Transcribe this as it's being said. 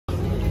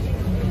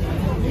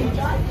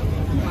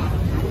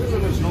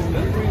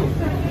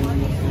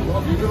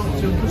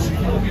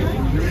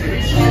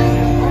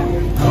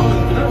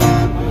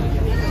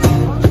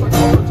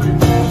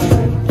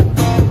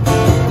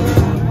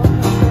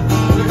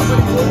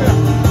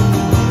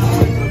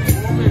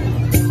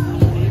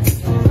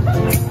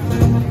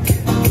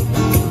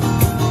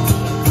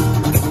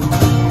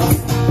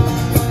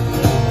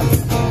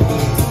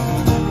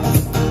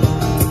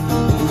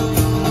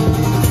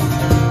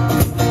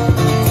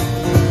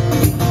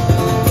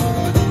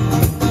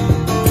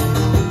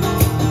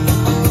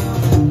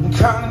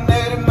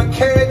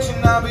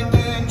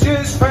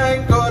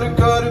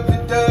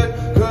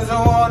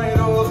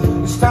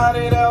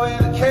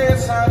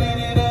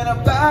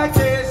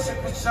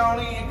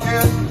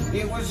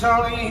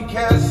Only a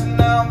kiss, and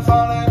now I'm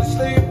falling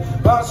asleep.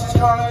 Boss is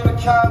calling a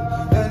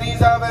cab, and he's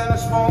having a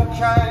smoke,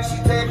 and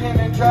she's taking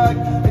a drag,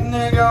 and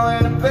they're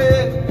going to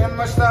bed, and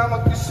my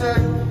stomach is sick,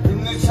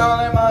 and it's all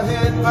in my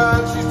head,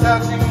 but she's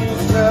touching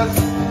his chest.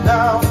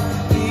 Now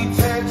he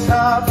takes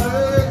off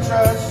her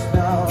dress.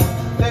 Now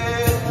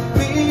let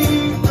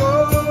me go,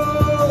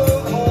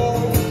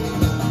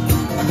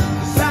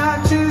 'cause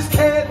I just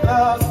can't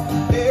love.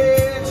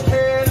 It's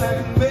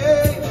killing me.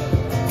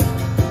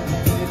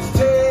 It's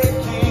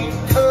taking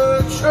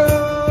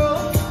control.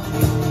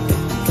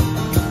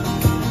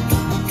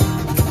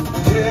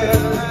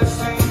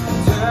 Jealousy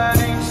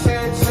turning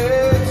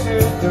senses to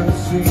the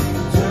sea,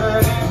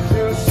 turning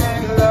to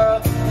sin.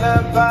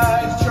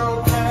 Lullabies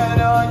choking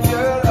on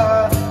your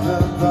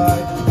lullaby,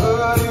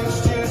 but it's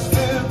just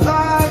the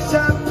price I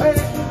pay.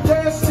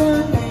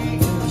 Destiny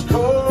is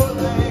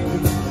calling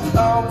me.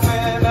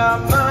 Open up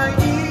my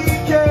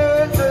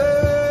eagerness,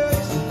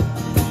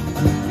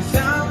 'cause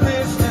I'm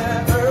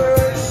missing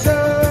her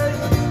side.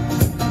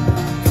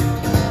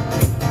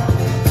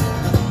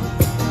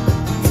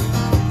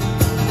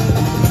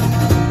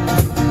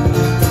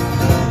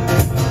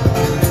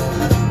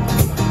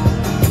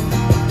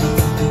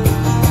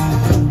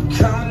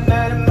 Coming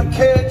out of my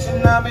kitchen,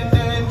 I've been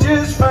doing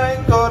just fine.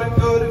 Got it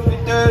good if you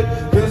did,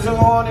 'cause I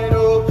want it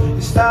all.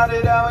 It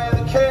started out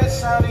with a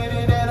kiss, I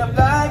didn't end up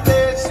like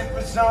this. It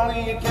was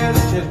only a kiss,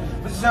 just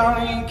was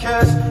only a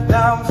kiss.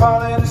 Now I'm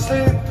falling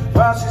asleep,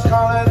 while she's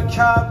calling a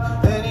cab,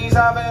 and he's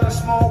having a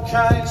smoke,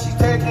 and she's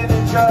taking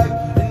a drag,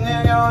 and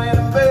they're going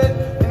to bed.